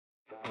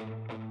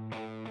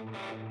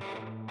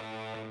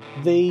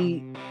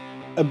The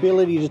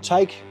ability to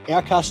take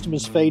our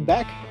customers'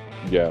 feedback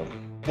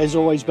has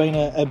always been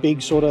a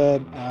big sort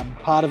of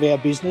part of our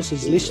business,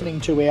 is listening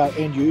to our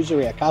end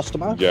user, our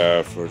customer.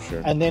 Yeah, for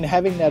sure. And then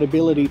having that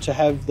ability to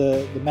have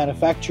the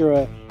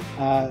manufacturer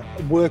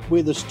work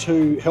with us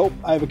to help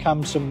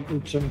overcome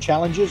some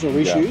challenges or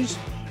issues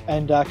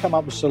and come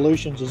up with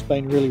solutions has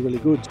been really, really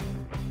good.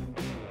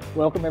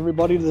 Welcome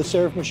everybody to the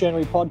Serif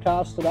Machinery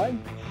podcast today.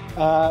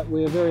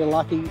 We're very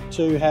lucky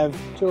to have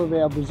two of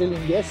our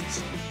Brazilian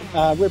guests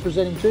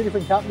representing two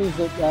different companies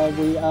that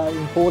we are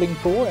importing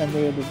for, and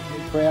we're the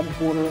proud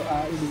importer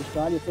into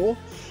Australia for.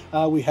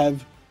 We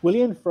have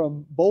Wilian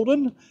from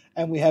Baldan,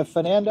 and we have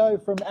Fernando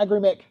from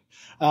Agrimec.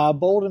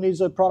 Baldan is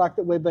a product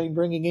that we've been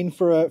bringing in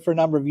for a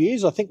number of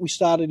years. I think we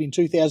started in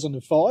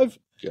 2005.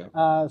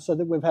 So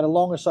that we've had a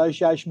long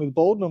association with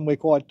Baldan, and we're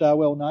quite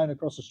well known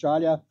across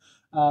Australia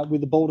with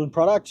the Baldan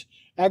product.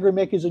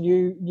 Agrimec is a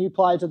new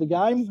player to the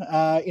game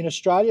in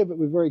Australia, but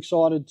we're very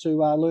excited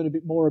to learn a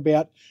bit more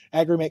about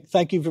Agrimec.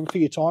 Thank you for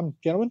your time,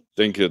 gentlemen.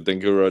 Thank you,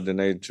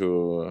 Rodney,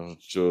 to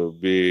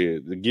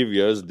give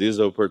us this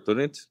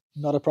opportunity.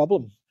 Not a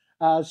problem.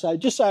 So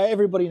just so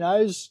everybody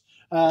knows,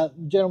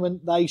 gentlemen,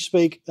 they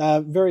speak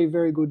very,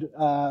 very good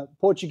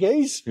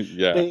Portuguese.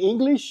 Yeah. Their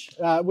English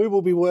we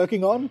will be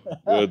working on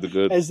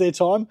good. as their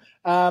time.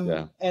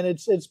 And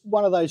it's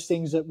one of those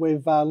things that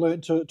we've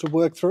learned to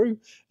work through.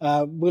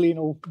 Wilian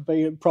will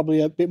be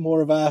probably a bit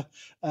more of a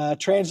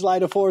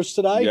translator for us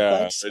today. Yeah,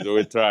 thanks.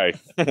 we try.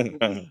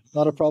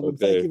 Not a problem.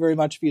 Okay. Thank you very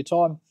much for your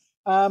time.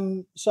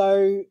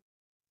 So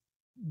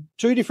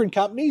two different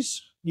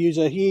companies.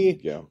 You're here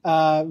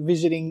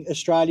visiting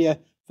Australia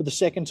for the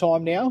second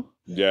time now.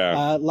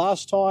 Yeah.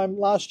 Last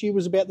year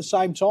was about the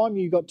same time.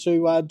 You got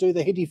to do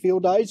the Henty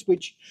Field Days,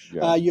 which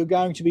you're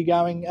going to be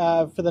going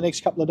for the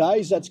next couple of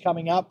days. That's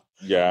coming up.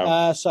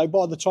 Yeah. So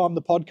by the time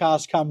the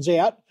podcast comes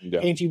out,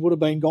 Henty would have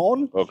been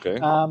gone. Okay.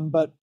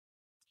 But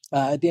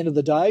at the end of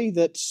the day,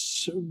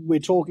 we're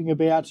talking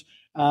about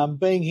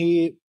being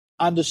here,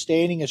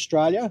 understanding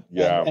Australia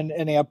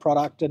and our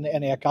product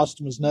and our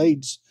customers'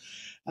 needs.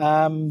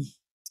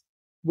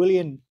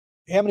 Wilian,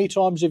 how many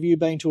times have you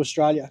been to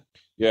Australia?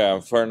 Yeah,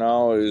 for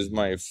now is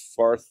my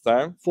fourth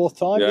time. Fourth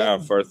time? Yeah,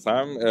 fourth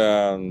time.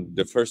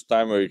 The first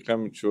time we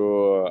come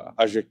to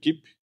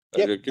Agrimec.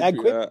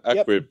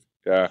 Agrimec.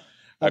 Yeah,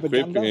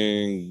 Agrimec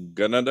in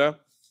Canada.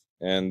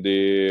 And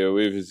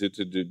we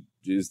visited,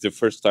 it's the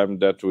first time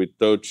that we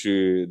touch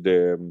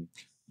the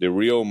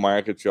real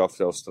market of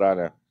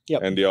Australia.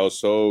 Yep. And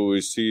also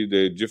we see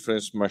the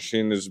different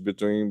machines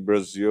between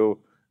Brazil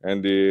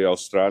and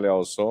Australia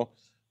also.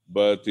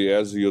 But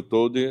as you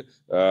told,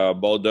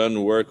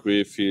 Baldan work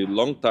with a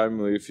long time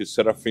with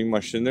Seraphim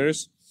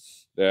machineries.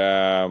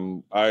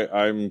 I'm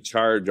in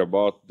charge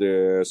about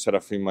the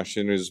Seraphim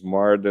machineries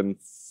more than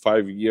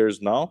 5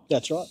 years now.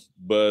 That's right.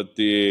 But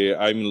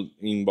I'm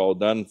in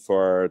Baldan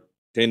for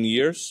 10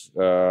 years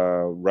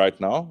right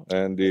now.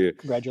 And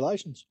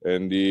congratulations.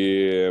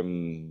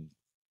 And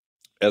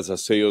as a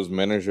sales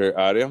manager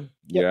area,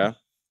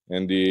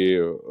 And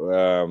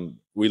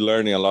we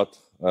learning a lot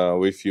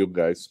with you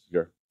guys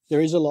here. There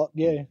is a lot,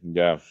 yeah.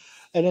 Yeah.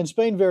 And it's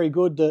been very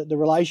good, the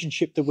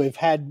relationship that we've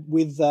had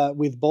with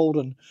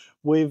Baldan.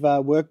 We've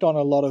worked on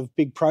a lot of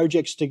big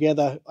projects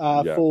together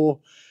for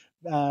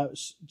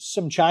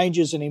some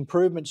changes and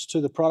improvements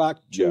to the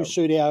product to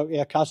suit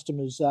our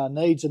customers'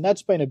 needs. And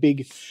that's been a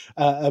big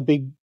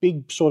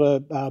sort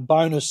of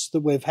bonus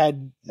that we've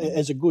had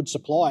as a good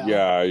supplier.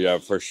 Yeah,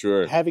 for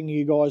sure. Having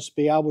you guys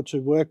be able to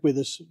work with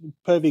us,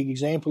 perfect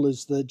example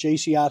is the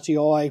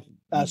GCRTI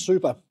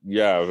Super.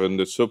 Yeah, and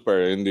the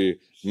Super. And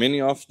many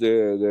of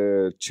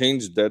the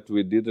change that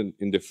we did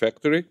in the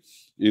factory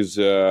is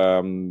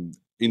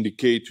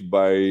indicated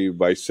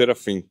by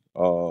Seraphim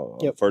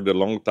for the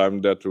long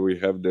time that we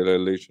have the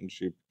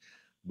relationship.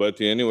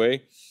 But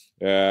anyway,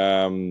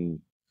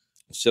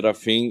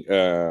 Seraphim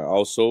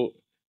also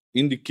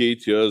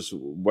indicate us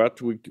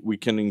what we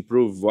can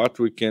improve, what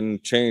we can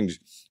change.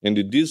 And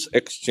this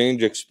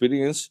exchange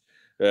experience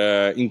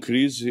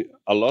increase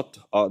a lot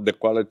the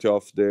quality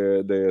of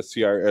the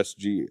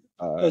CRSG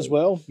as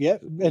well. Yeah,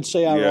 and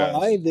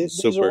CRIA.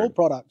 These are all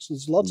products.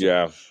 There's lots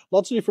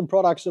of different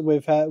products that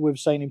we've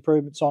seen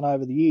improvements on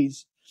over the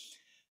years.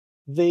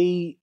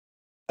 The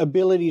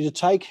ability to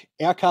take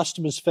our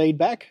customers'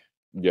 feedback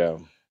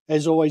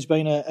has always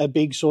been a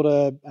big sort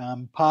of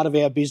part of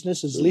our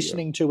business, is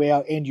listening to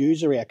our end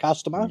user, our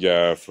customer.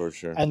 Yeah, for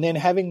sure. And then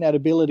having that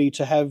ability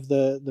to have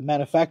the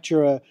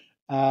manufacturer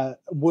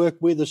work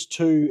with us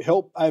to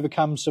help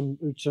overcome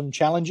some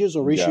challenges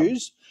or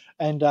issues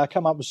and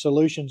come up with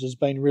solutions has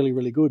been really,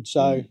 really good.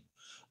 So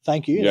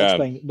thank you. Yeah,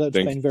 that's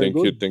been very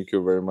good. Thank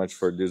you very much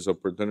for this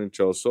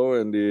opportunity also.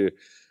 And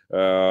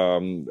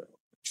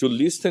to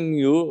listen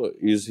you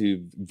is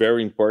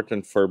very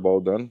important for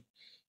Baldan.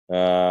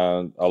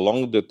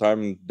 Along the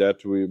time that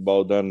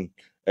Baldan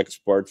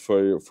export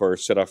for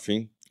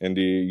Seraphim, and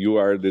you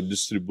are the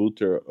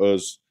distributor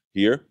us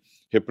here,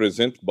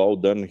 represent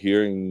Baldan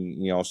here in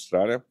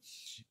Australia.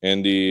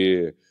 And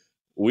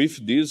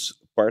with this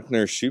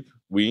partnership,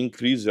 we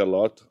increase a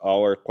lot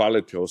our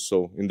quality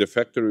also. In the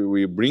factory,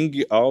 we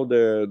bring all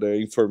the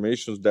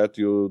information that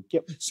you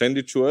send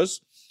it to us,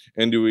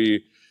 and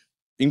we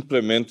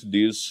implement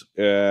these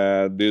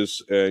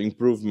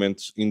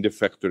improvements in the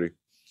factory.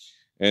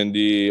 And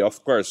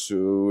of course,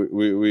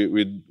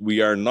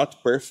 we are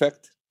not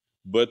perfect,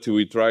 but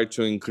we try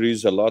to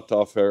increase a lot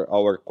of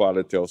our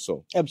quality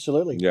also.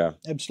 Absolutely. Yeah.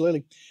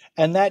 Absolutely.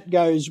 And that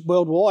goes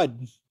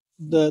worldwide.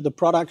 The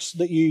products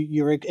that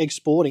you're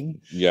exporting,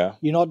 you're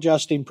not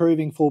just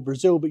improving for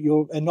Brazil, but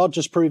not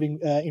just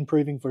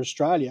improving for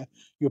Australia.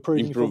 You're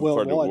improving for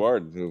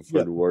worldwide.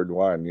 For the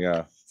worldwide,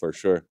 yeah, for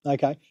sure.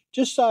 Okay,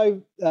 just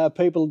so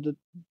people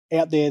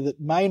out there that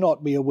may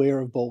not be aware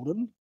of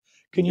Baldan,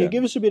 can you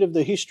give us a bit of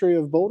the history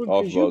of Baldan?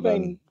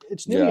 Because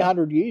it's nearly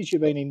 100 years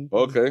you've been in.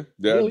 Okay,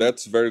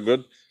 that's very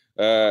good.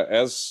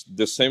 As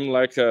the same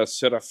like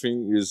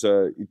Serafin is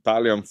an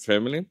Italian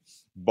family.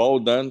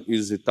 Baldan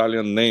is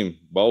Italian name.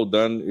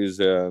 Baldan is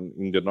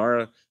in the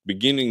north,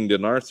 beginning in the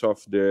north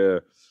of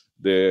the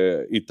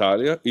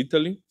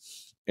Italy,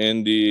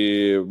 and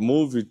they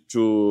moved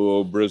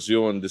to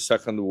Brazil in the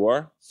Second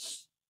War,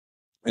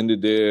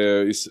 and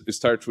they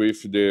start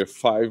with the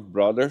 5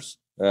 brothers,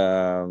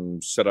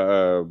 Baldan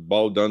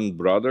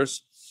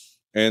brothers,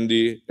 and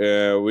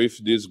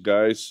with these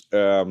guys,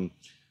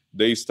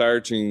 they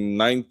start in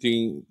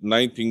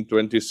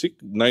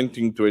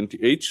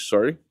 1928.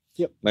 Sorry.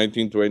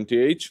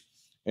 1928,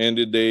 and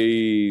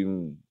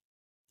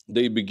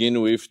they begin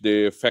with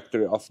the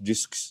factory of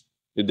discs.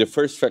 The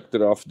first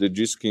factory of the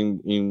disc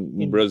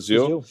in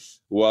Brazil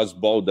was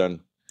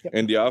Baldan,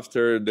 and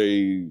after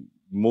they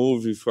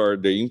move for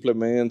the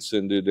implements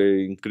and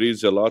they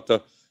increase a lot.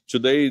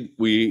 Today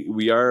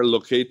we are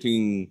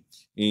locating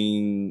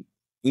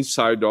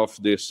inside of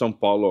the São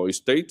Paulo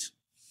state,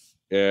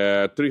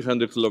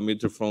 300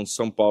 kilometers from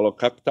São Paulo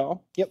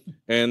capital,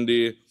 and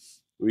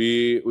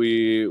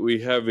we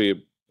have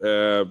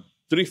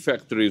 3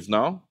 factories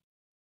now.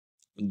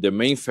 The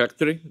main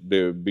factory,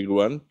 the big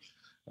one,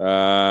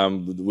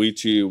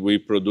 which we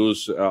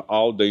produce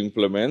all the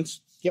implements.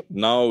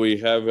 Now we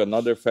have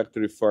another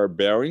factory for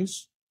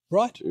bearings.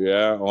 Right.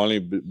 Yeah, only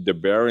the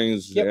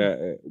bearings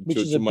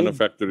to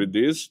manufacture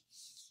this.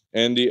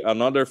 And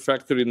another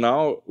factory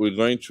now we're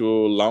going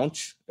to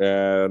launch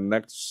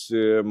next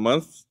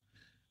month,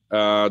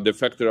 the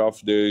factory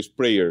of the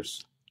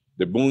sprayers.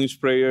 The boom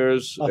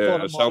sprayers,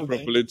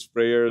 self-propelled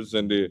sprayers,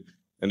 and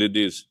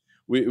this.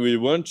 We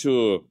want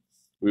to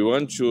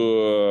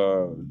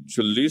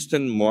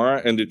listen more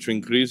and to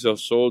increase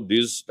also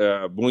these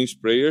boom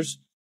sprayers,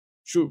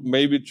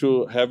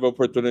 to have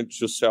opportunity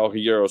to sell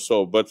here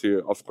also. But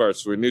of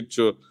course, we need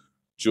to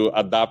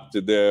adapt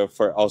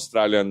for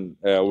Australian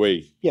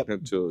way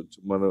to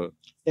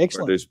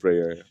Excellent. the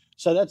sprayer.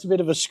 So that's a bit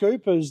of a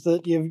scoop, is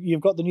that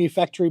you've got the new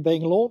factory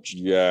being launched.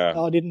 Yeah.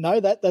 I didn't know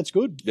that. That's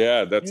good.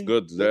 Yeah, that's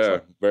good. Yeah,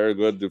 very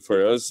good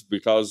for us,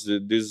 because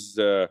this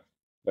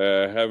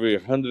have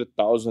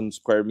 100,000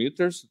 square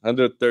meters,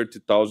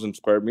 130,000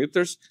 square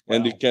meters,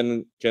 and it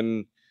can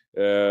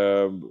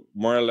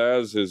more or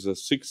less is a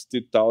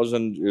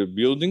 60,000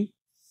 building,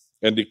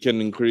 and it can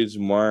increase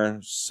more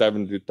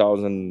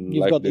 70,000.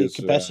 You've got the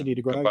capacity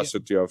to grow.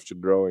 Capacity of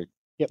growing.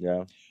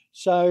 Yeah.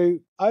 So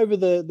over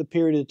the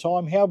period of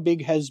time, how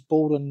big has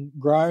Baldan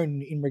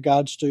grown in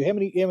regards to how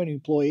many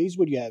employees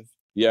would you have?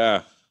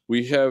 Yeah,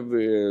 we have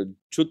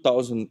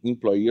 2,000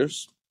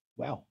 employees.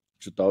 Wow.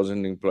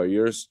 2,000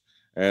 employees,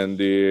 and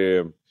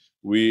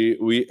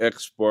we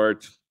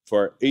export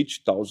for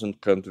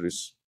 8,000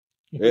 countries.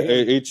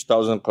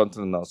 8,000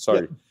 countries now.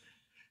 Sorry,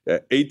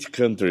 8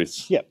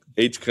 countries.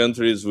 8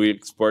 countries. We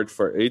export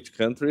for 8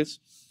 countries,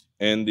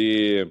 and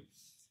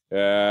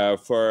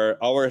for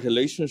our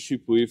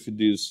relationship with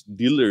these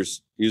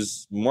dealers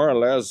is more or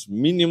less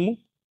minimum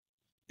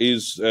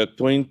is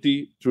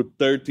 20 to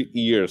 30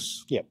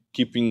 years.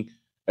 Keeping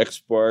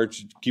export,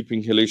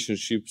 keeping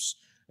relationships,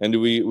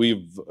 and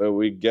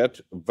we get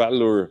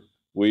value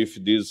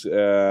with this,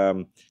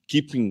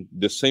 keeping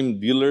the same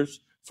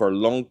dealers for a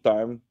long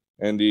time,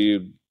 and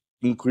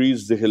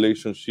increase the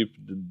relationship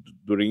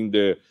during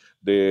the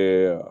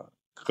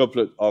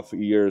couple of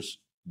years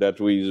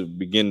that we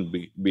begin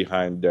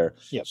behind there.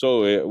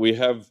 So we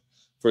have,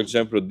 for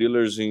example,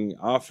 dealers in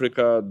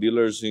Africa,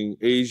 dealers in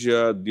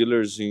Asia,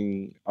 dealers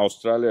in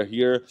Australia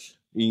here,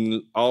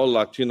 in all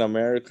Latin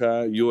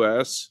America,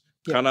 US,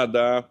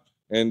 Canada,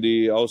 and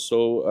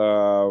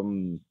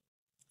also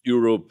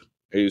Europe,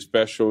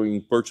 especially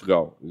in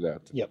Portugal.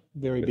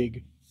 Very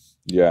big.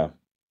 Yeah.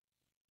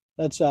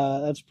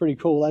 That's pretty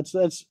cool.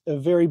 That's a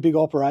very big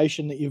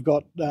operation that you've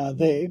got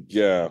there.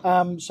 Yeah.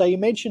 So you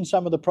mentioned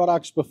some of the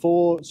products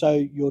before. So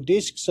your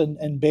discs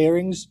and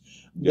bearings.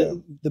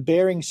 The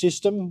bearing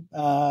system,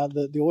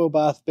 the oil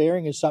bath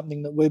bearing, is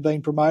something that we've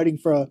been promoting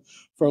for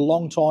a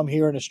long time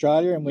here in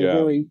Australia, and we're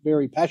very,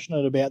 very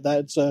passionate about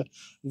that. It's a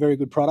very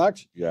good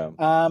product. Yeah.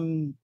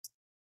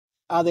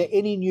 Are there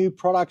any new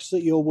products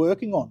that you're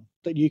working on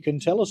that you can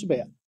tell us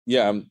about?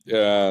 Yeah,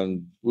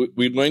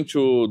 we're going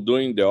to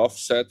doing the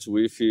offset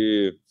with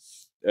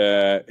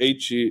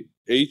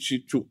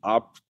H2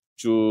 up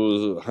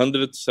to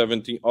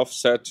 170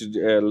 offset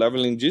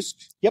leveling disc.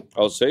 Yep.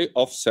 I'll say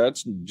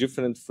offset,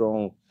 different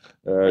from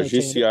 18.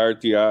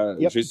 GCRTI,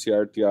 Yep.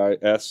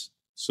 GCRTI-S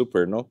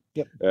Super, no?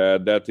 Yep.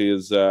 That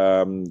is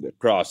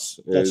cross.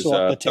 That's is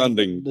like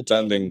the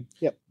tandem.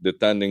 Yep. The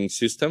tandem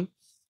system.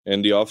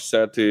 And the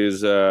offset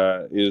is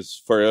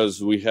for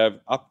us, we have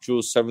up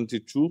to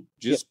 72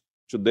 discs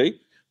today,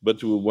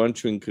 but we want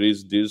to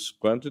increase this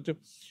quantity.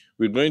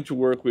 We're going to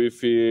work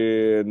with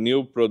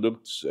new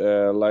products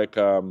like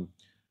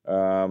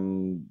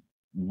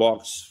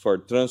box for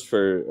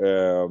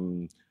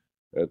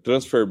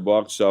transfer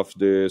box of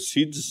the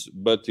seeds,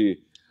 but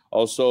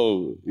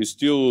also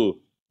still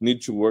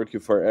need to work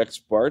for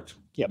export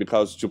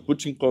because to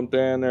put in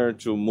container,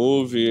 to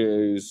move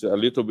is a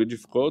little bit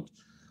difficult.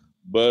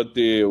 But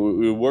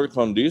we work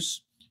on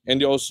this,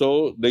 and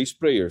also the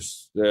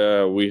sprayers.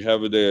 We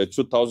have the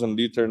 2,000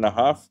 liter and a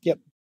half. Yep.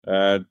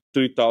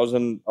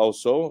 3,000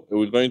 also.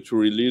 We're going to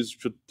release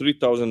to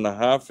 3,000 and a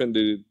half and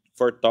the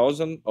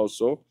 4,000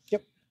 also.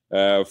 Yep.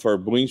 For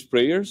bloom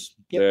sprayers,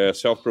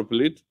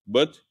 self-propelled.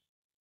 But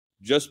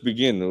just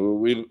begin.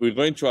 We're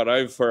going to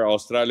arrive for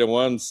Australia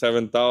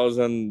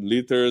 7,000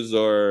 liters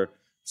or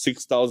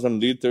 6,000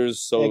 liters.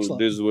 So Excellent.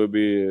 This will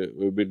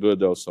be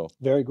good also.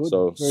 Very good.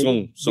 So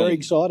soon. Very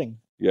exciting.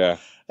 Yeah.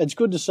 It's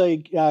good to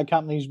see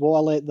companies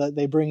while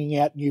they're bringing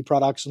out new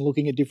products and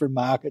looking at different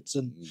markets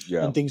and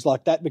things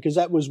like that, because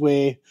that was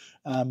where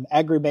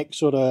Agrimec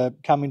sort of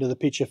come into the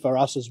picture for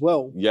us as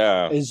well.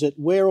 Yeah. Is that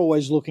we're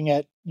always looking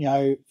at,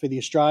 for the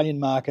Australian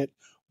market,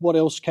 what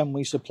else can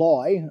we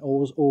supply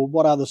or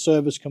what other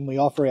service can we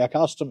offer our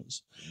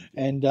customers?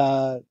 And,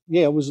 I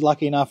was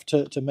lucky enough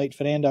to meet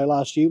Fernando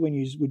last year when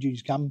you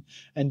come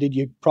and did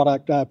your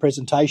product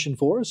presentation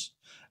for us.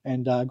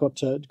 And got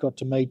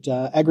to meet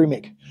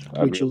Agrimec,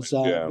 which is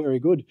very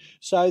good.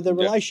 So the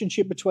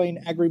relationship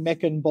between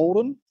Agrimec and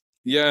Baldan?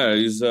 Yeah,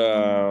 is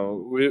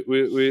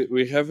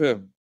we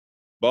have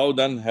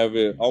Baldan have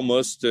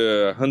almost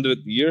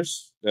 100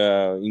 years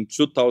in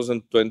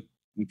 2020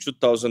 in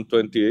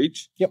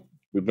 2028. Yep,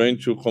 we're going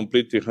to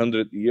complete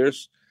 100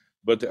 years,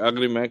 but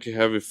Agrimec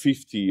have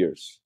 50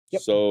 years.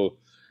 Yep. So.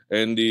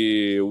 And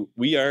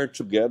we are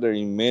together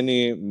in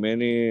many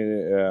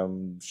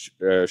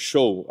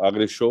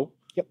agri show.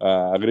 Yep.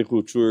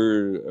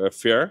 Agriculture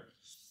fair.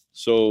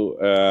 So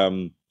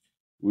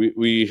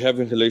we have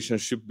a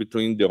relationship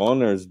between the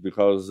owners,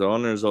 because the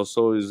owners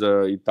also is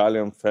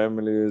Italian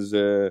families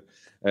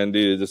and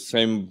the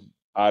same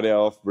area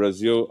of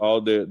Brazil.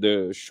 All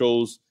the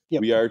shows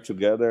we are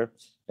together,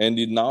 and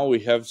now we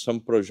have some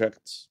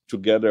projects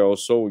together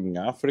also in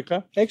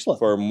Africa. Excellent.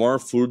 For more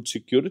food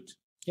security.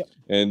 Yep.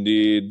 And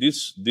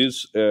this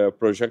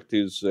project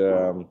is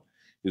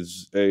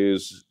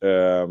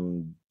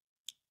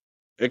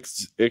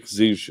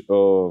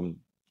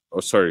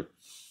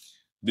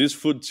this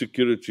food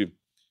security,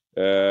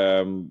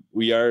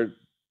 we are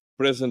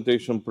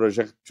presentation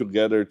project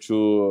together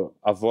to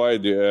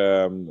avoid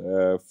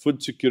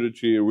food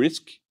security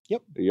risk.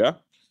 Yep. Yeah,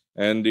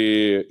 and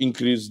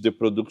increase the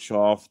production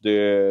of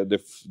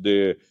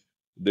the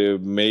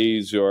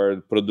maize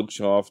or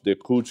production of the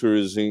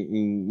cultures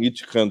in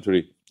each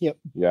country. Yep.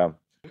 Yeah,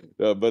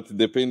 but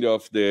depending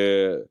of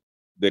the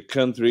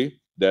country,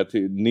 that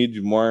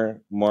need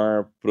more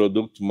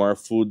product, more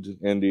food,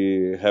 and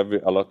they have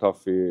a lot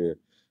of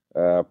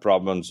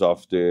problems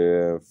of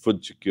the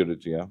food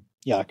security. Yeah.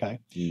 Yeah. Okay.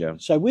 Yeah.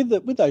 So with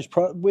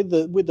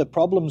the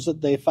problems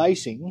that they're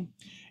facing,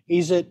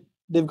 is it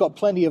they've got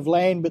plenty of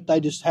land, but they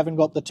just haven't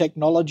got the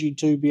technology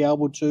to be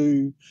able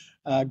to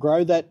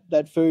grow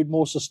that food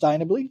more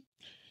sustainably?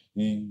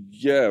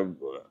 Yeah,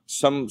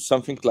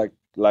 something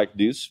like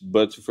this.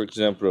 But for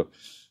example,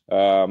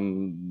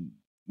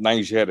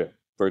 Nigeria.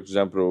 For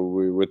example,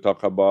 we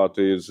talk about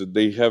is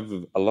they have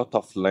a lot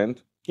of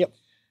land. Yep.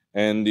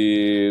 And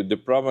the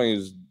problem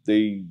is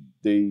they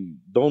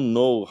don't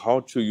know how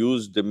to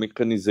use the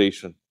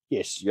mechanization.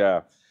 Yes.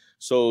 Yeah.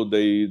 So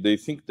they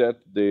think that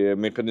the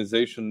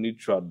mechanization need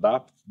to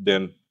adapt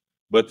them,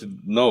 but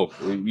no,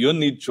 you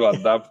need to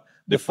adapt.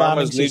 The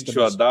farmers need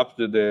to adapt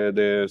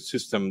the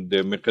system,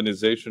 the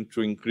mechanization,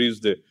 to increase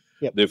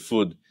the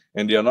food.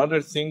 And the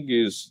another thing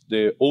is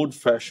the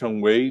old-fashioned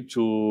way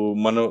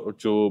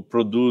to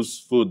produce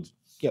food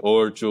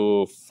or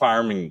to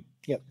farming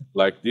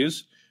like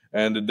this.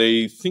 And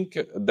they think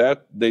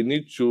that they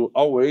need to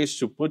always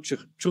to put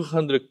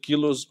 200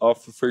 kilos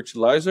of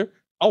fertilizer,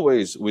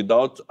 always,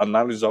 without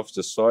analysis of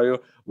the soil,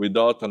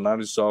 without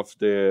analysis of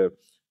the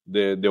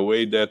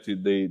way that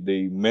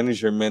the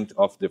management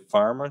of the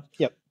farmer.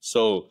 Yep.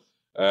 So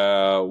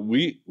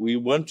we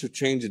want to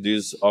change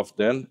this of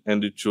them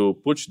and to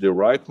put the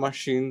right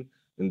machine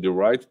in the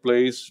right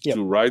place,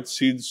 to right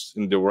seeds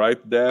in the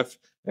right depth,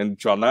 and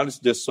to analyze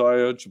the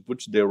soil, to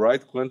put the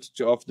right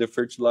quantity of the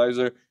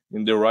fertilizer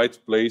in the right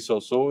place,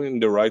 also in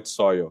the right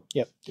soil.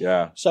 Yep.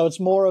 Yeah. So it's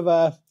more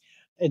of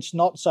it's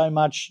not so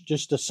much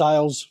just a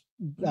sales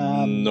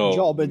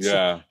job.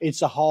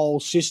 It's a whole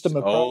system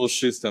approach. Whole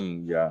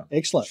system, yeah.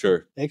 Excellent.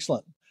 Sure.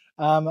 Excellent.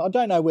 I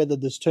don't know whether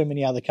there's too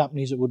many other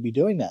companies that would be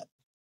doing that.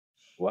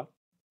 What?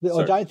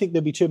 I don't think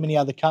there'd be too many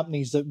other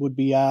companies that would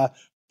be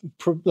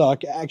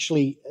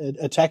actually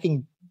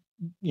attacking,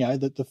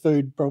 the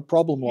food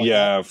problem like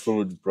that.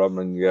 Food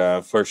problem,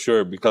 for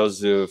sure.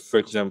 Because, for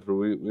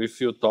example,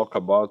 if you talk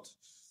about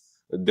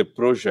the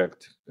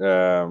project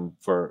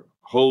for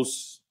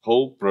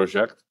whole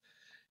project,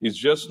 it's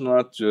just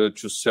not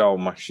to sell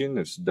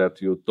machines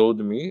that you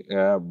told me,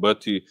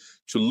 but to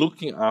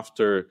looking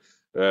after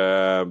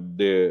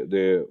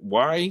the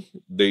why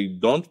they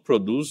don't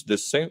produce the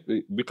same,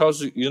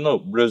 because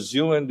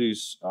Brazil and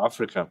this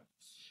Africa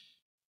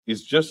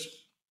is just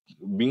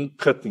being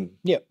cutting.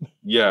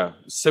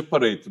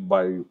 Separated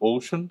by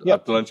ocean,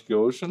 Atlantic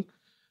Ocean,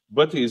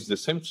 but it's the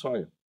same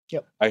soil.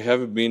 I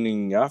have been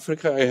in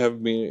Africa, I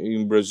have been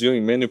in Brazil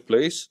in many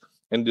places,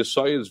 and the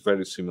soil is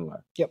very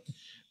similar.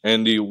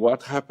 And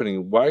what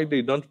happening? Why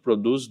they don't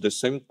produce the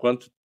same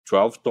quantity,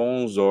 12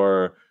 tons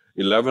or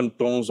 11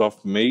 tons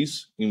of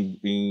maize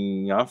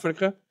in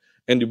Africa,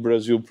 and the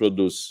Brazil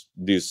produce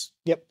this?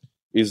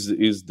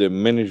 Is the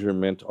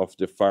management of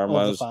the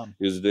farmers,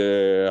 is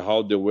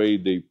how the way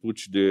they put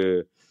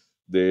the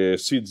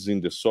seeds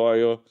in the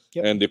soil,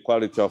 and the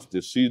quality of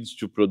the seeds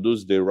to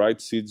produce the right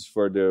seeds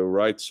for the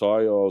right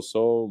soil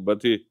also.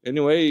 But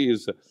anyway,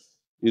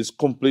 is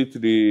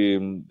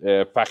completely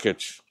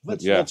packaged.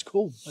 That's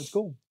cool. That's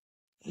cool.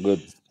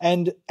 Good.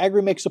 And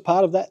Agrimec's a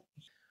part of that.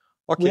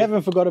 Okay. We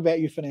haven't forgot about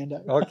you,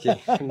 Fernando.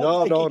 Okay.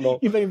 No.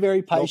 You've been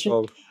very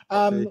patient.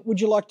 Okay. Would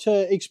you like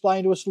to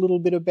explain to us a little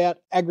bit about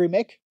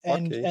Agrimec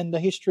and the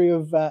history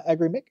of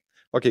Agrimec?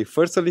 Okay.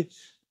 Firstly,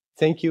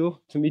 thank you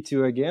to meet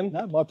you again.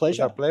 No, my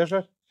pleasure. It's a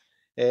pleasure.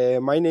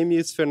 My name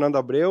is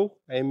Fernando Abreu.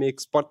 I'm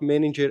export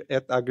manager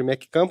at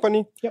Agrimec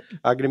company.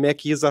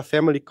 Agrimec is a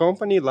family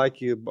company like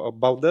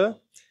Baldan.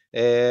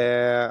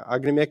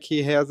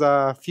 Agrimec has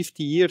a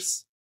 50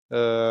 years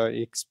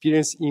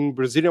experience in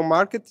Brazilian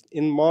market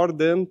in more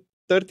than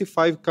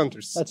 35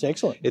 countries. That's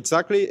excellent.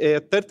 Exactly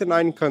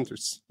 39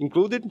 countries,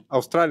 included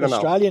Australia now.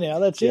 Australia now,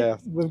 that's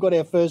it. We've got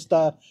our first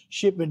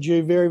shipment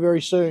due very,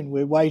 very soon.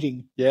 We're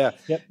waiting.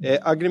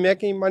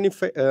 Agrimec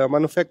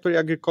manufacture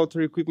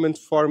agricultural equipment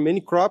for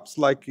many crops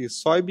like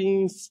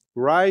soybeans,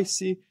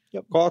 rice,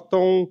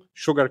 cotton,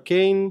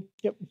 sugarcane,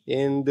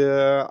 and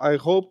I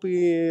hope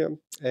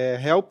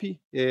help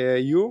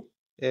you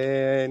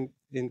and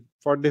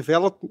for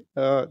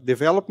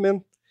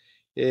development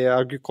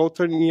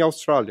agriculture in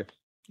Australia.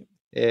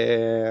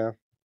 Our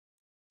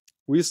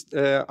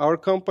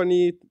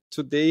company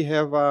today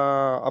have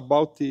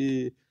about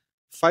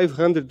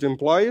 500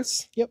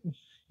 employees.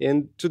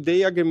 And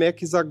today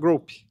Agrimec is a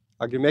group.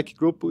 Agrimec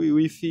group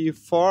with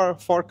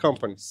four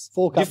companies.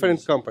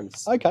 Different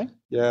companies. Okay.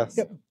 Yes.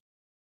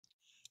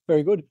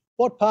 Very good.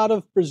 What part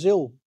of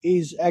Brazil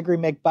is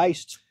Agrimec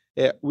based?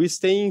 We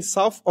stay in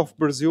south of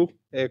Brazil,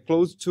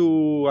 close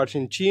to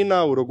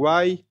Argentina,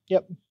 Uruguay.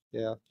 Yeah.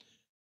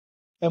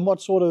 And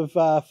what sort of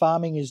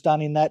farming is done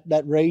in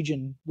that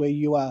region where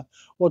you are?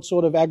 What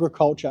sort of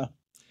agriculture?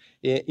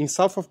 In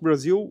south of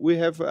Brazil, we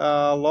have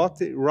a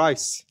lot of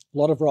rice. A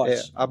lot of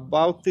rice.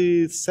 About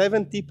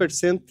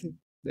 70%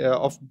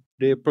 of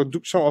the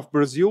production of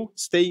Brazil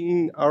stay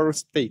in our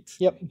state.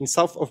 In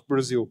south of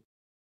Brazil.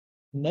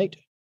 Neat.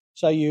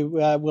 So you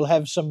will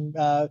have some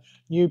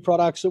new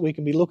products that we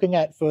can be looking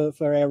at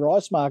for our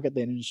rice market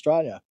then in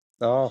Australia.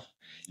 Oh,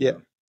 yeah.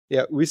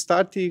 We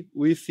started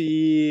with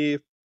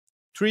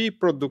 3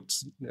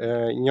 products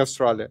in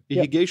Australia: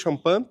 irrigation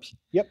pump,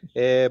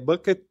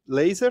 bucket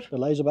laser, the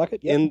laser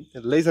bucket, and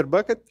laser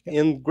bucket,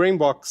 and grain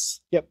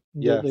box.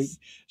 Yes.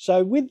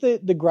 So with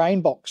the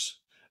grain box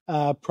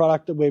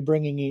product that we're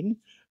bringing in,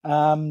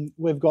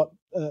 we've got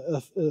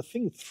I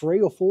think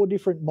 3 or 4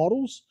 different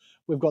models.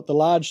 We've got the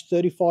large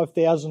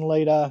 35,000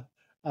 litre,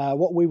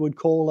 what we would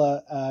call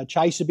a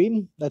chaser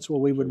bin. That's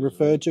what we would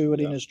refer to it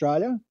in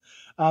Australia.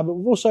 But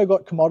we've also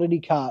got commodity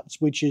carts,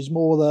 which is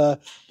more the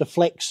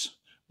flex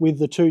with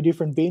the 2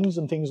 different bins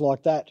and things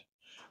like that.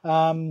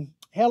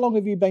 How long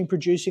have you been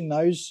producing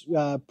those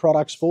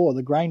products for,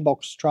 the grain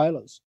box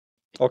trailers?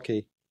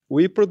 Okay.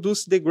 We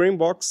produce the grain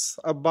box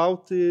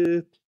about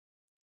 30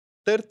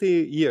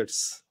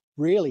 years.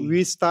 Really?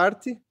 We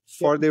start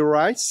for the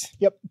rice.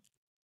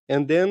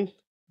 And then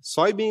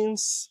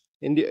soybeans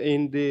and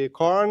the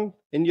corn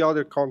and the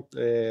other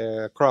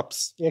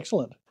crops.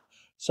 Excellent.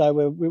 So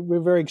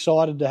we're very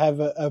excited to have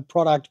a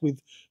product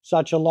with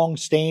such a long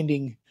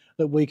standing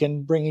that we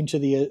can bring into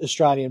the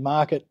Australian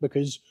market,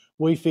 because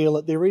we feel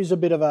that there is a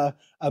bit of a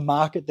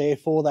market there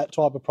for that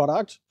type of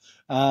product.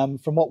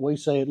 From what we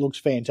see, it looks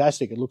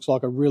fantastic. It looks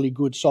like a really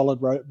good, solid,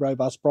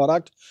 robust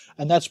product.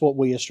 And that's what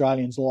we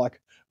Australians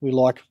like. We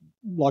like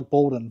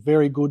Baldan,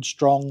 very good,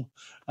 strong,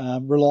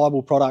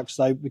 reliable products.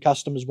 The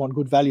customers want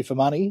good value for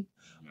money,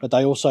 but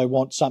they also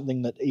want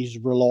something that is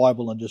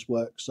reliable and just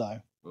works.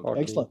 So,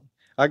 excellent.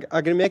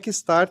 Agrimec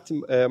start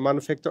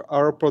manufacture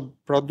our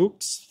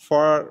products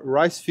for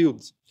rice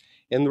fields.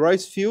 And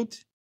rice field,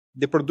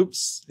 the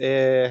products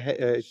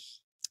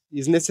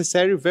is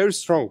necessary very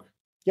strong.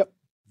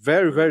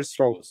 very, very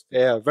strong.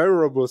 Yeah, very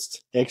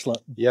robust.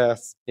 Excellent.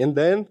 Yes. And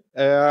then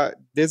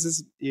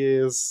this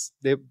is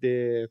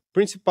the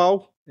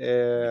principal,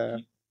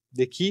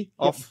 the key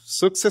of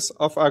success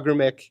of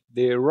Agrimec,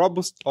 the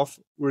robust of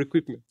our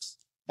equipment.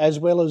 As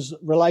well as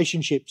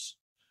relationships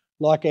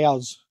like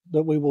ours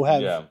that we will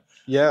have. Yeah.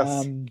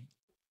 Yes.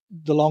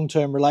 The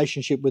long-term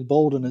relationship with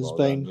Baldan has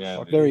been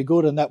very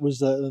good, and that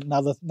was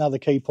another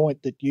key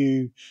point that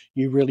you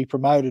really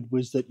promoted,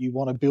 was that you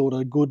want to build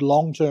a good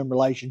long-term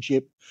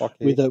relationship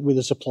with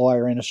a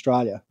supplier in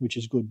Australia, which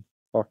is good.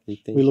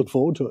 Okay, we look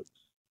forward to it.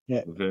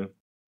 Yeah. Okay.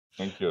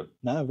 Thank you.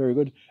 No, very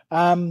good.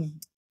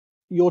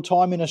 Your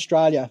time in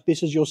Australia,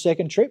 this is your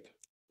second trip?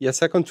 Yeah,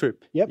 second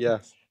trip. Yep.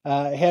 Yes.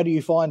 How do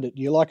you find it?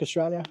 Do you like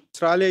Australia?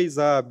 Australia is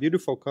a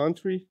beautiful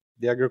country.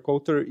 The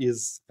agriculture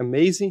is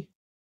amazing.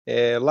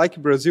 Like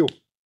Brazil.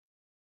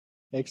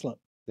 Excellent.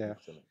 Yeah.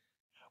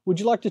 Would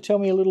you like to tell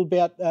me a little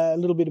bit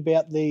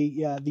about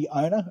the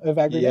owner of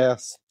Agrimec?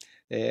 Yes.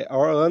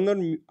 Our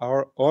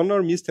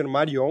owner, Mr.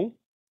 Marion,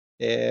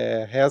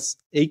 has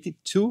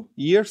 82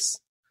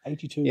 years.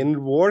 82.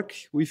 And work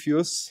with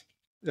us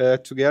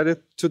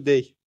together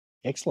today.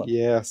 Excellent.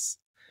 Yes.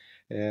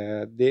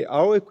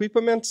 Our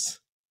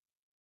equipments,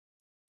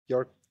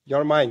 your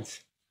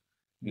mind.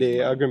 The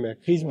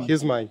Agrimec.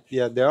 His mind.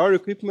 Yeah, our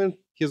equipment,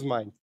 his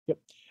mind. Yep.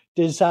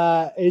 Is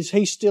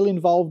he still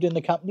involved in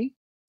the company?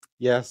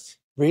 Yes.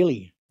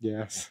 Really?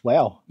 Yes.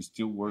 Wow.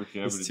 Still work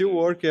every day. Still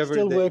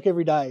work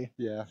every day.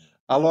 Yeah.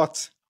 A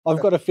lot. I've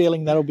got a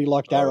feeling that'll be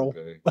like Darryl.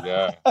 Okay.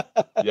 Yeah.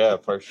 Yeah,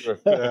 for sure.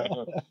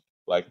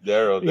 Like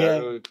Darryl.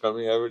 Darryl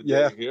coming every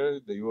day here.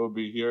 They will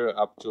be here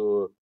up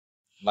to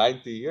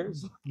 90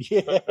 years.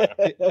 Yeah.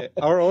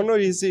 Our owner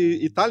is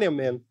Italian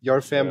man,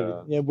 your family.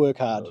 Yeah, work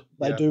hard.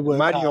 They do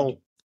work hard.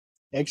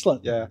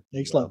 Excellent. Yeah.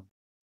 Excellent.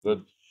 Yeah.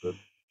 Good.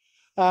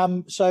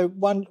 So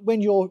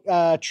when your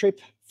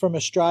trip from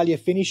Australia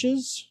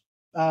finishes,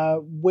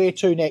 where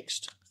to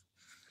next?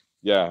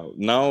 Yeah,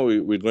 now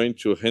we're going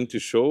to Henty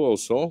Show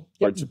also,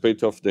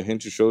 participate of the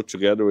Henty Show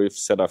together with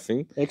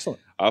Serafim. Excellent.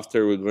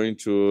 After we're going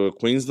to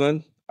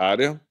Queensland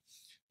area.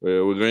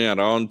 We're going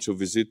around to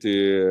visit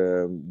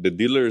the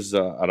dealers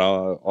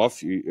around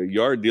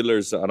your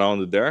dealers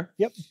around there.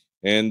 Yep.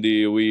 And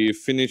we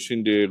finish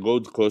in the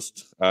Gold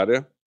Coast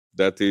area.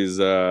 That is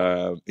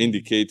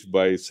indicated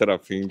by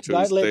Serafim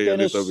to stay a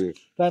little bit.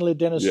 Don't let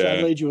Dennis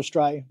lead you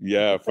astray.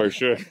 Yeah, for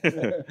sure.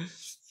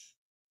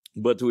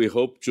 But we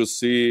hope to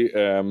see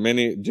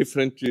many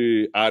different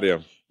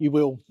areas. You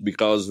will,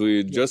 because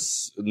we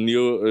just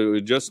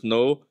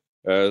know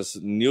as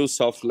New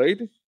South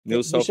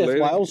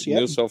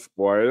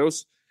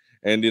Wales,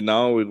 and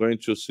now we're going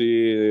to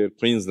see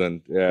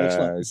Queensland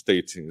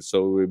state.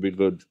 So we'll be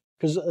good.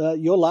 Because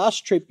your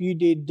last trip you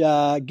did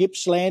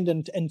Gippsland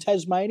and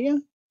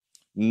Tasmania.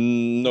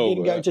 No, you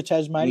didn't go to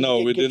Tasmania.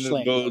 No, we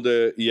didn't go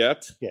there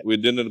yet. Yep. We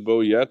didn't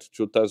go yet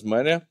to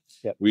Tasmania.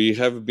 Yep. We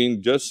have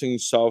been just in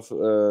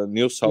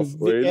New South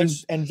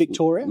Wales and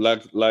Victoria,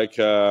 like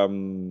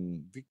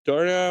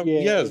Victoria.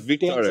 Yes,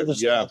 Victoria.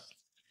 Yeah.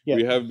 Yep.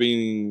 We have been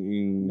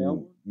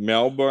in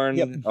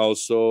Melbourne,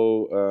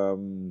 also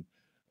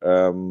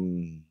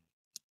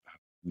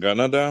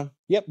Canada.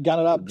 Yep,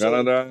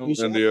 Canada,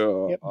 and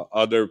the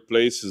other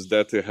places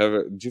that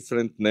have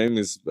different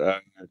names.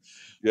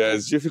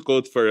 It's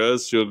difficult for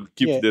us to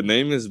keep the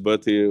names,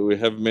 but we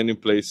have many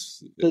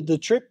places. The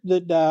trip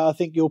that I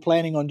think you're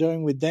planning on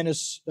doing with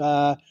Dennis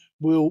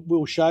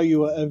will show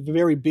you a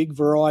very big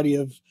variety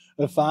of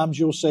farms.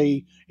 You'll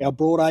see our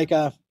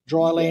broadacre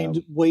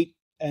dryland wheat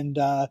and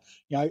a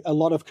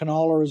lot of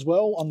canola as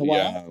well on the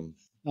way.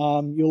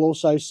 You'll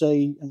also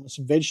see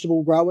some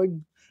vegetable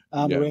growing.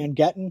 Around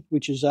Gatton,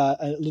 which is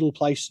a little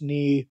place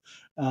near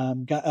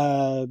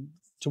Toowoomba,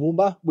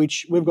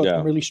 which we've got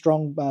some really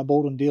strong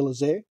Baldan dealers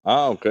there.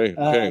 Okay,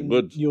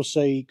 good. You'll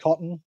see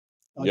cotton.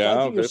 I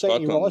don't think you'll see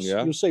any rice.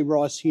 You'll see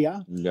rice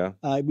here. Yeah.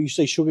 You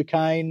see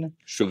sugarcane.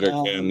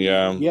 Sugarcane,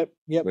 Yep.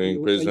 You're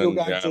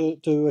going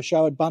to a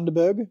show at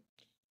Bundaberg.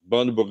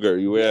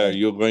 Bundaberg,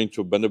 you're going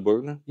to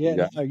Bundaberg?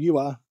 Yeah, no, you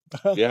are.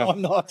 Yeah.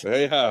 I'm not.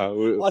 Yeah.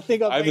 I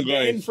think I'm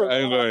banned from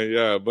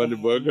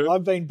Bundaberg.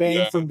 I've been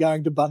banned from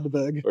going to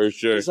Bundaberg. For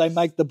sure. Because they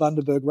make the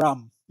Bundaberg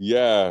rum.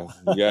 Yeah.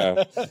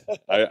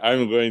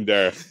 I'm going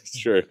there.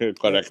 Sure,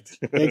 correct.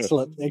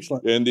 Excellent.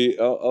 And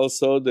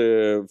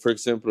for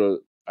example,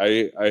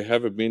 I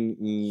have been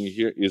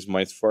here is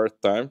my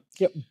fourth time.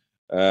 Yep.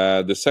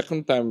 The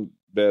second time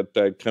that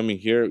I come in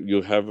here,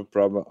 you have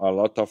a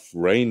lot of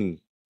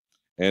raining.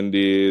 And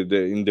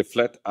in the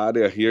flat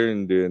area here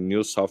in the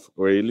New South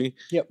Wales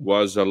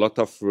was a lot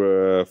of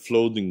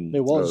flooding.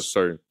 There was.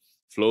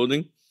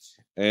 Flooding.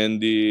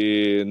 And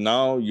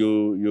now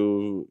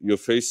you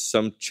face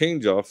some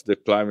change of the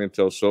climate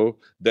also.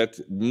 That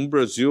in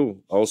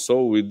Brazil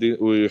also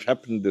we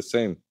happen the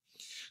same.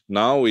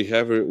 Now we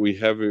have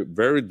a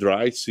very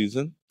dry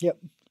season. Yep.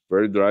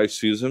 Very dry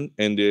season,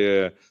 and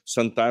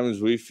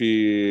sometimes with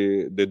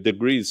the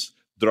degrees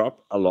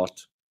drop a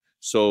lot.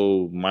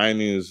 So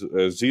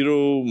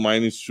 -0,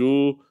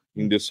 -2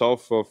 in the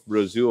south of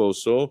Brazil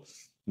also,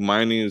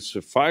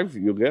 -5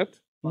 you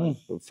get.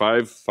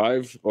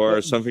 five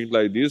or something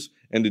like this,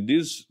 and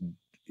this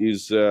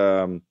is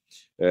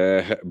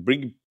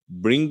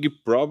bring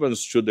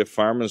problems to the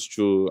farmers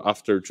to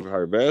after to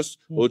harvest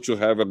or to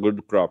have a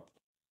good crop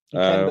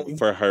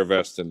for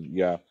harvesting.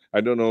 Yeah,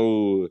 I don't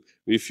know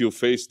if you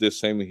face the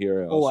same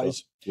here. Also.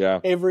 Always.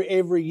 Yeah.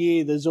 Every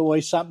year there's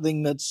always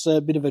something that's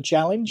a bit of a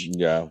challenge.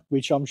 Yeah.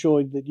 Which I'm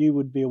sure that you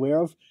would be aware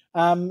of.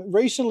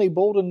 Recently,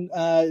 Baldan,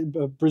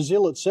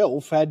 Brazil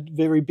itself had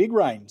very big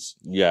rains.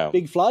 Yeah.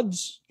 Big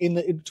floods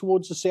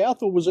towards the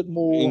south, or was it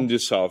more in the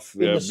south?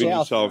 In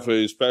the south,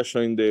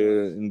 especially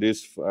in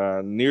this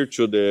near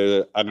to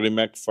the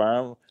Agrimec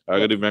farm,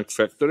 Agrimec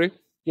factory.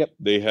 Yep.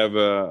 They have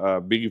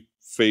a big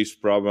face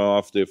problem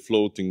of the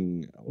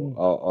floating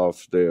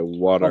of the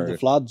water. Of the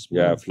floods.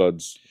 Yeah,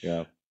 floods.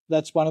 Yeah.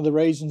 That's one of the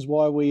reasons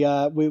why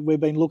we've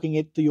been looking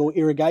at your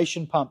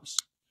irrigation pumps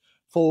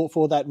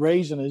for that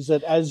reason, is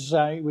that as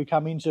we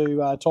come into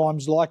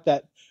times like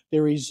that,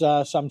 there is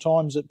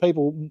sometimes that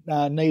people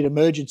need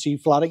emergency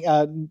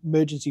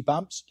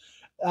pumps.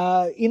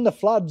 In the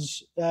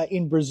floods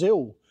in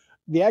Brazil,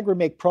 the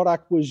Agrimec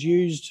product was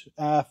used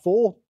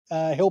for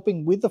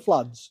helping with the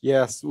floods.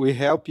 Yes, we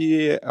help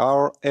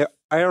our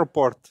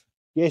airport.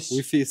 Yes,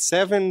 with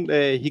 7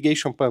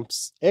 irrigation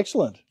pumps.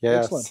 Excellent.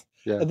 Yes. Excellent.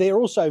 Yeah. They're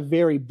also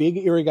very big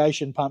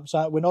irrigation pumps.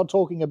 We're not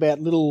talking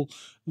about little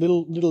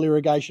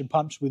irrigation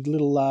pumps with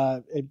little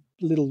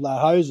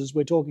hoses.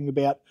 We're talking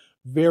about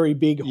very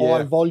big,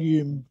 high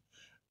volume.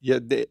 Yeah,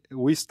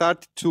 we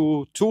start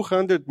to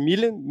 200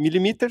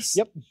 millimeters.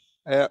 Yep.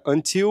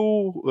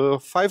 Until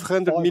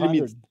 500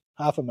 millimeters.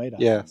 Half a meter.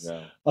 Yes.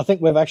 Yeah. I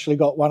think we've actually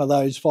got one of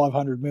those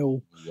 500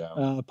 mil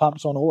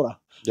pumps on order.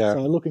 Yeah.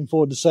 So looking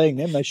forward to seeing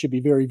them. They should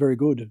be very, very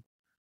good.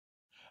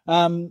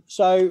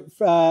 So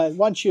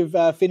once you've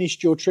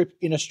finished your trip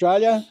in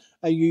Australia,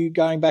 are you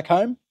going back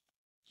home?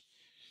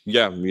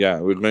 Yeah,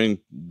 we're going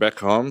back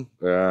home.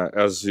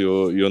 As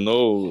you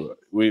know,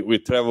 we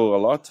travel a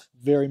lot.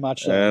 Very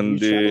much so.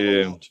 And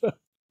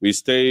we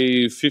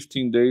stay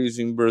 15 days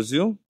in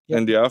Brazil,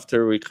 and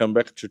after we come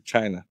back to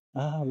China.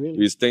 Ah, really?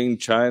 We stay in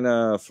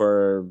China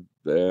for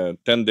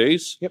 10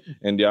 days,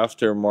 and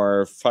after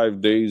more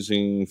 5 days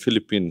in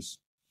Philippines.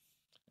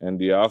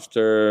 And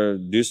after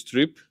this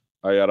trip,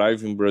 I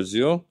arrive in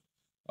Brazil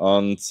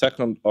on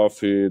 2nd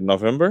of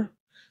November.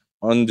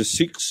 On the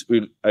 6th,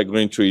 I'm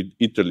going to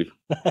Italy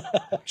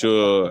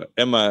to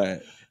EMA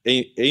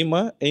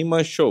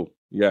show.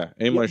 Yeah,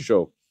 EMA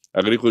show.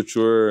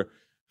 Agriculture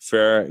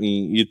fair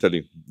in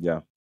Italy.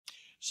 Yeah.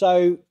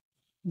 So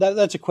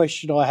that's a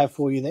question I have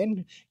for you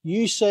then.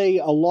 You see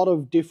a lot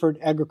of different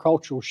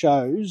agricultural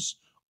shows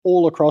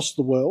all across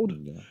the world.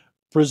 Yeah.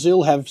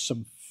 Brazil have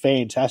some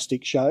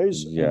fantastic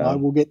shows. Yeah. I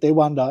will get there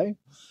one day.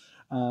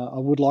 I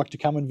would like to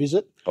come and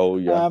visit. Oh,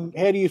 yeah.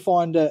 How do you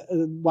find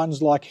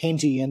ones like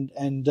Henty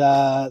and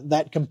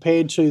that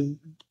compared to,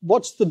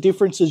 what's the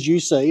differences you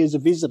see as a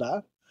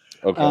visitor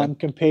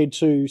compared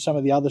to some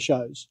of the other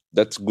shows?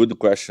 That's a good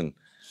question.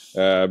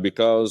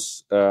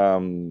 Because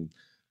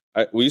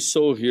we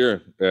saw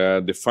here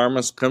the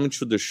farmers come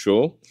to the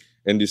show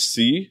and they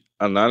see,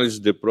 analyze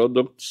the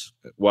products,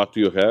 what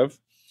you have,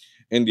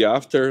 and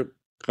after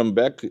come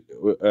back to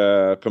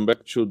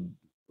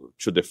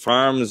the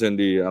farms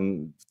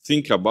and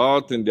think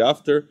about, and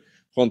after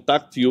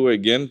contact you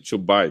again to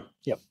buy.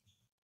 Yep.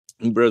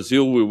 In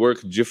Brazil, we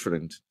work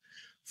different.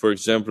 For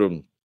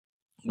example,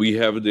 we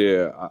have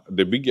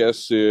the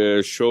biggest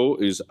show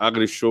is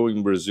Agri Show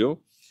in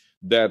Brazil,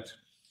 that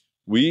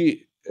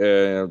we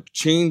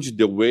change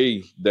the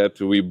way that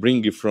we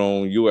bring it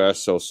from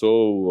US also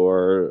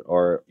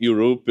or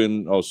Europe,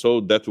 and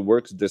also that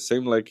works the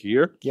same like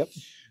here. Yep.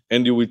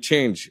 And we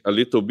change a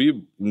little bit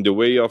in the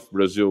way of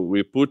Brazil.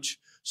 We put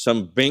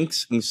some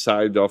banks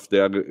inside of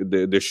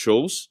the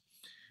shows,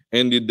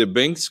 and the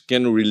banks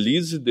can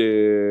release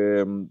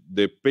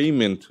the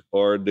payment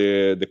or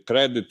the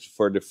credit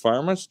for the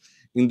farmers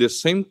in the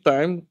same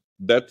time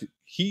that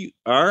he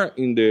are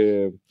in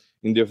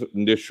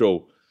the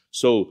show.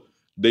 So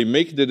they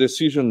make the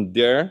decision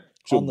there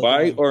to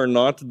buy or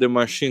not the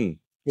machine.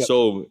 Yep.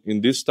 So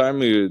in this time,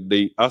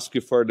 they ask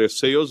for the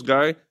sales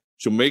guy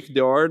to make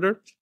the order.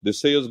 The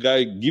sales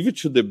guy give it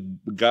to the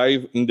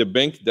guy in the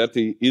bank that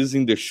is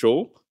in the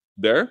show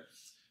there.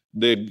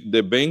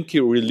 The bank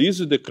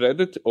releases the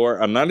credit or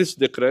analyze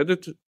the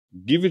credit,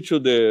 give it to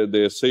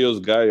the sales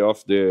guy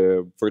of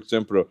for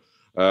example,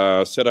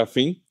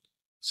 Serafim.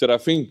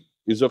 Serafim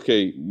is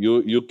okay.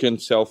 You can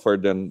sell for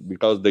them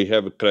because they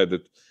have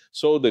credit.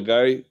 So the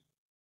guy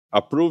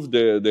approved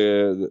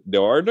the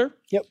order.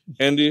 Yep.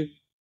 And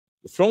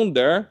from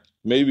there,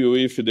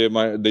 maybe if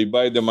they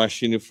buy the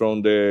machine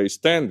from the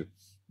stand,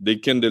 they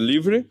can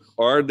deliver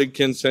or they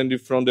can send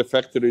it from the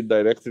factory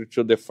directly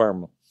to the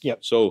farmer.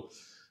 Yep. So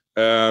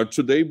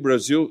today,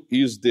 Brazil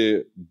is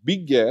the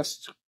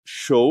biggest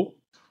show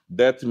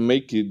that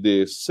make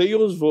the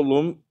sales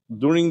volume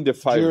during the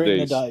 5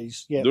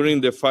 days. Yep.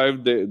 During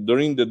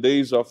the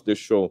days of the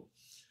show.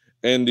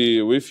 And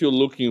if you're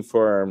looking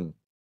for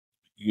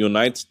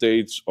United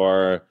States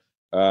or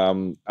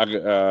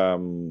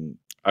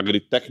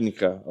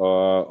Agritechnica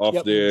of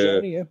Yep, the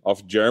Germany, yeah.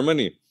 of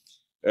Germany.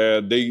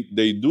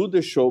 They do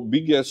the show,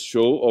 biggest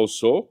show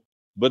also,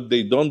 but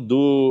they don't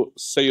do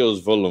sales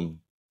volume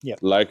Yep.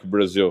 like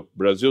Brazil.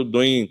 Brazil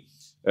doing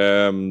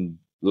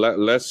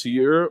last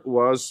year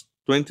was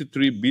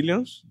 23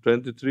 billions,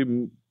 23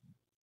 Million.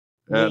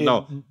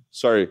 no,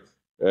 sorry,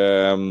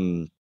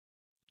 2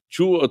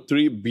 or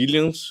 3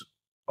 billions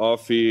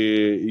of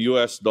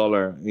US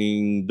dollar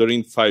in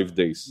during 5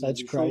 days.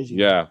 That's crazy.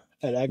 Yeah,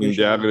 At in Agri the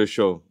Show. Agri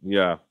Show.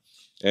 Yeah,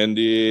 and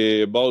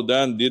the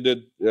Baldan did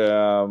it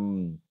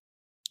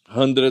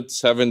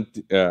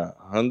 170,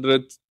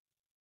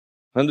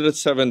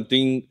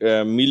 117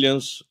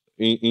 millions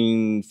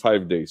in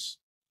 5 days.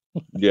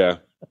 Yeah,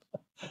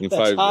 in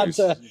That's 5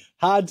 days.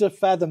 hard to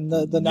fathom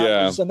the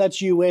numbers, and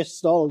that's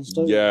US dollars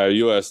too. Yeah,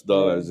 US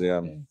dollars.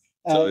 Yeah.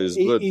 So it's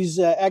good. Is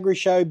Agri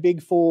Show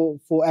big for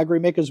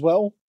Agrimec as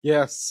well?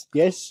 Yes.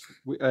 Yes.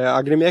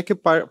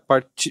 Agrimec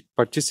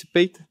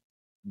participated.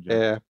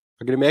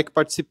 Agrimec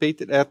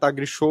participated at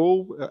Agri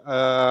Show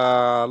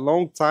a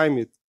long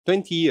time,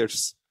 20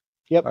 years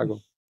Yep. ago.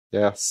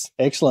 Yes.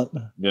 Excellent.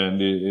 Yeah,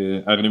 and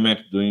the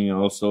Agrimec doing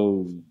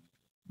also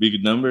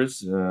big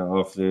numbers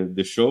of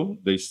the show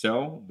they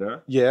sell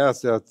there.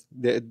 Yes,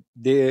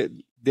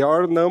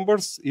 their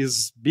numbers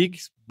is big,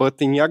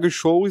 but in Agri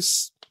Show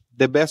is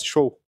the best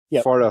show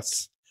for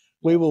us.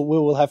 We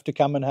will have to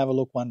come and have a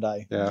look one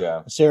day.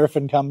 Yeah.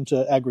 Seraphin come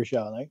to Agri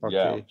Show, I think.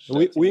 Okay.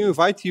 Yeah. We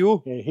invite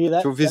you Hear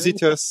that, to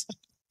visit us.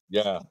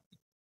 Yeah.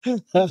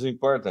 It's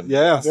important.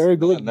 Yes. Very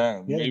good.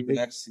 Maybe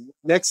next year.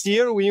 Next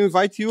year we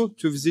invite you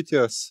to visit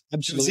us.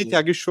 Absolutely. To visit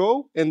Agri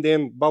Show and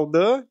then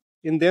Baldan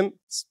and then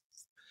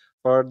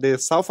for the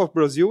south of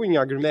Brazil in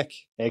Agrimec.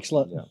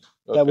 Excellent. Yeah.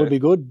 That would be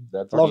good.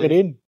 That's Lock it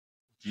in.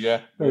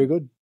 Yeah. Very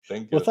good.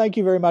 Thank you. Well, thank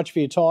you very much for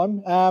your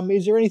time.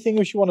 Is there anything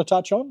else you want to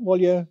touch on while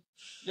you're...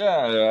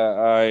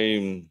 Yeah,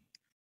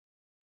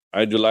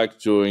 I'd like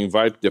to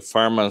invite the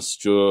farmers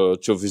to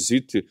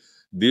visit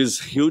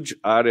this huge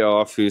area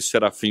of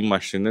Seraphim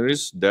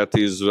machineries. That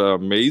is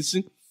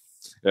amazing.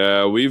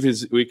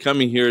 We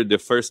coming here the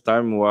first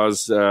time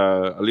was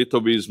a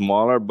little bit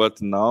smaller,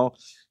 but now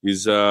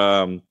is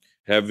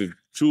have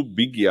two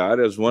big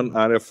areas. One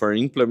area for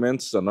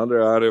implements,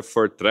 another area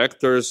for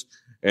tractors,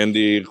 and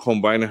the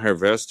combine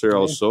harvester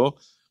also.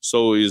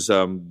 So it's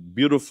a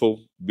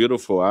beautiful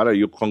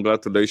area.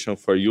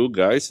 Congratulations for you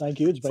guys.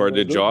 Thank you. It's been for the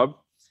very good. job.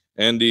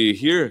 And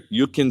here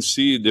you can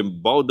see the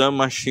Baldan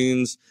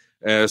machines,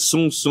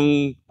 Sung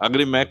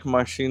Agrimec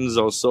machines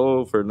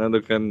also.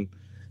 Fernando can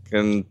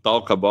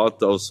talk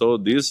about also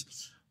this.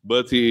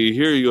 But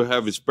here you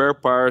have spare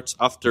parts,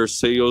 after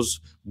sales,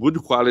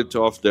 good quality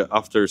of the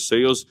after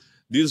sales.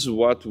 This is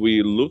what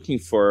we're looking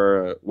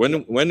for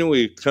when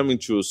we come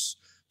to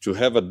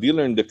have a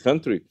dealer in the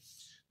country.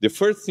 The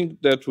first thing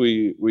that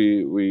we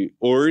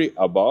worry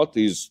about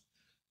is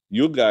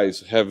you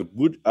guys have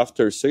good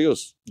after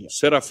sales. Yeah.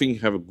 Seraphim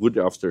have good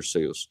after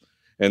sales,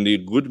 and the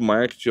good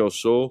market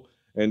also,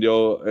 and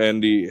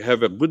they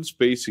have a good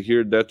space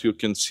here that you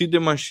can see the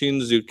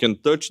machines, you can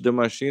touch the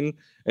machine,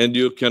 and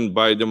you can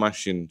buy the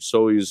machine.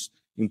 So it's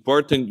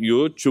important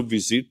you to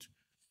visit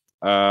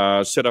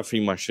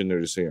Seraphim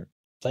machineries here.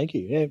 Thank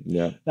you.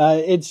 Yeah.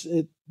 It's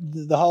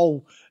the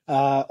whole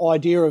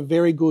idea of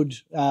very good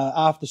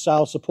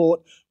after-sales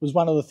support was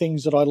one of the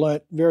things that I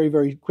learnt very,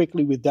 very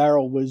quickly with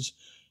Darryl. Was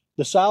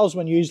the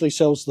salesman usually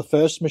sells the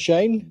first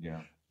machine,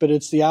 but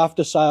it's the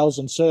after-sales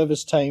and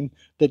service team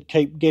that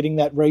keep getting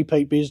that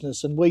repeat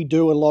business, and we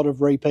do a lot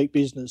of repeat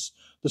business.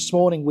 This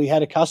morning we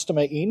had a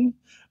customer in.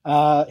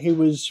 He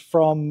was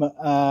from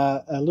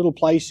a little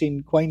place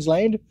in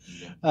Queensland.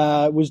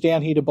 Was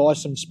down here to buy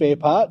some spare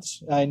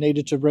parts.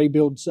 Needed to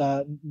rebuild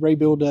a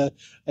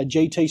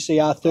GTC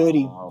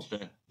R30.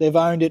 Okay. They've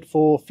owned it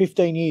for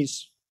 15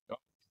 years,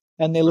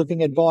 and they're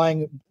looking at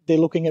buying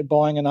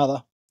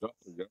another.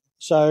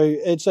 So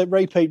it's a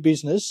repeat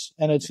business,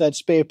 and it's that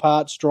spare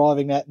parts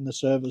driving that in the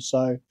service.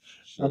 So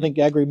I think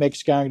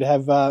Agrimec's going to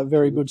have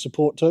very good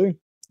support too.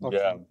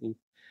 Yeah.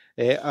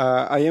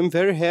 I am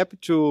very happy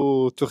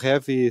to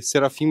have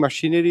Seraphim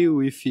machinery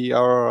with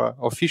our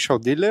official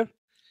dealer.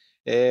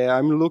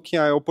 I'm looking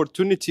at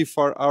opportunity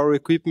for our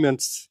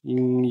equipment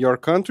in your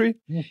country,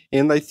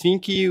 and I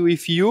think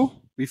with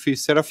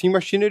Seraphim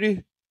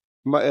machinery,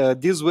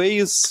 this way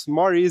is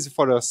more easy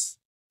for us.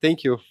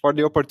 Thank you for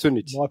the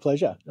opportunity. My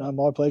pleasure.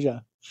 My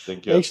pleasure.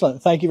 Thank you.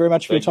 Excellent. Thank you very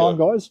much for your time,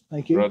 guys.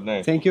 Thank you.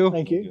 Rodney. Thank you.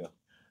 Thank you.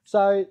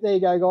 So there you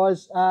go,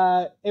 guys.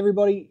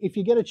 Everybody, if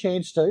you get a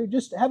chance to,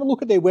 just have a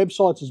look at their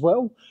websites as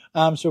well.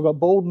 So we've got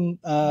Baldan.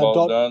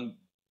 Baldan,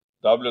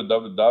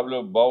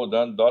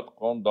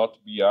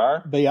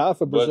 www.baldan.com.br. BR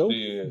for Brazil.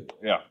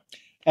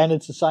 And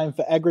it's the same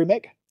for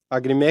Agrimec.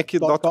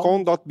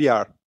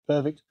 Agrimec.com.br.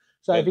 Perfect.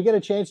 So if you get a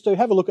chance to,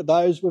 have a look at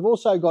those. We've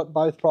also got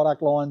both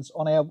product lines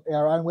on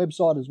our own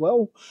website as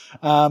well.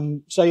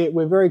 So yeah,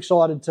 we're very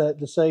excited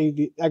to see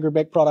the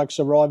Agrimec products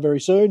arrive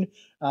very soon.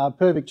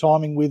 Perfect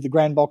timing with the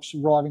Grand Box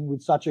arriving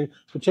with such a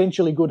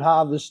potentially good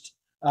harvest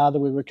that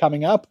we were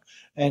coming up,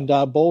 and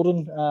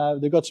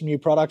Baldan, they've got some new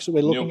products that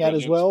we're looking at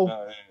as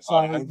well.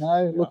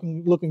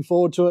 Looking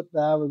forward to it.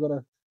 We've got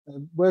a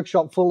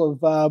workshop full of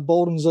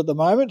Baldans at the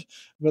moment.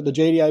 We've got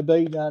the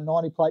GDAB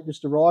 90 plate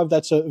just arrived.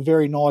 That's a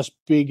very nice,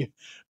 big,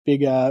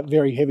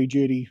 very heavy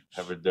duty.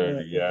 Heavy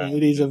duty, yeah.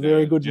 It is a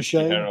very good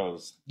machine.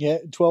 Harrows. Yeah,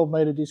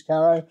 12-metre disc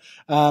harrow.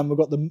 We've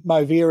got the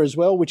Movira as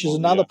well, which is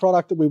another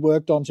product that we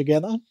worked on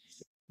together.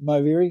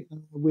 Moviri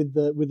with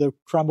the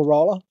crumble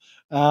roller.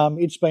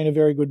 It's been a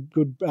very good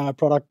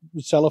product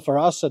seller for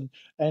us, and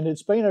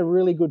it's been a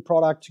really good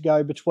product to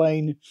go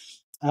between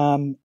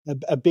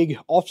a big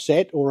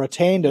offset or a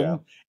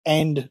tandem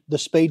and the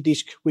speed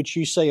disc, which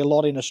you see a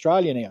lot in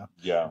Australia now.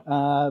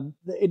 Yeah.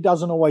 It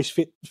doesn't always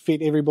fit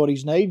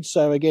everybody's needs.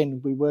 So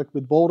again, we worked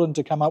with Baldan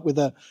to come up with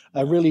a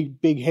really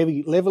big,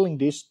 heavy leveling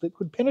disc that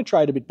could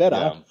penetrate a bit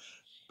better,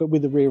 but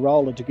with the rear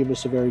roller to give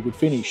us a very good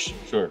finish.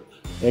 Sure.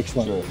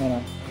 Excellent.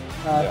 Sure.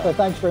 So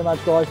thanks very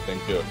much, guys.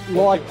 Thank you.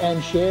 Like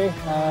and share.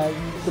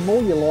 The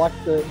more you like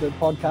the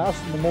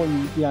podcast, and the more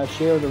you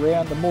share it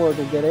around, the more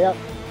it'll get out,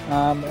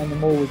 and the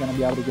more we're going to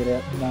be able to get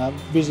out and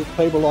visit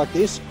people like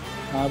this.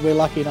 We're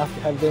lucky enough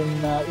to have them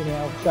in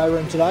our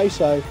showroom today.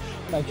 So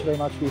thanks very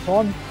much for your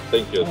time.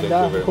 Thank you. And, Thank you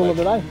very much. Call it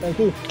a day. Thank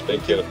you.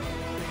 Thank you.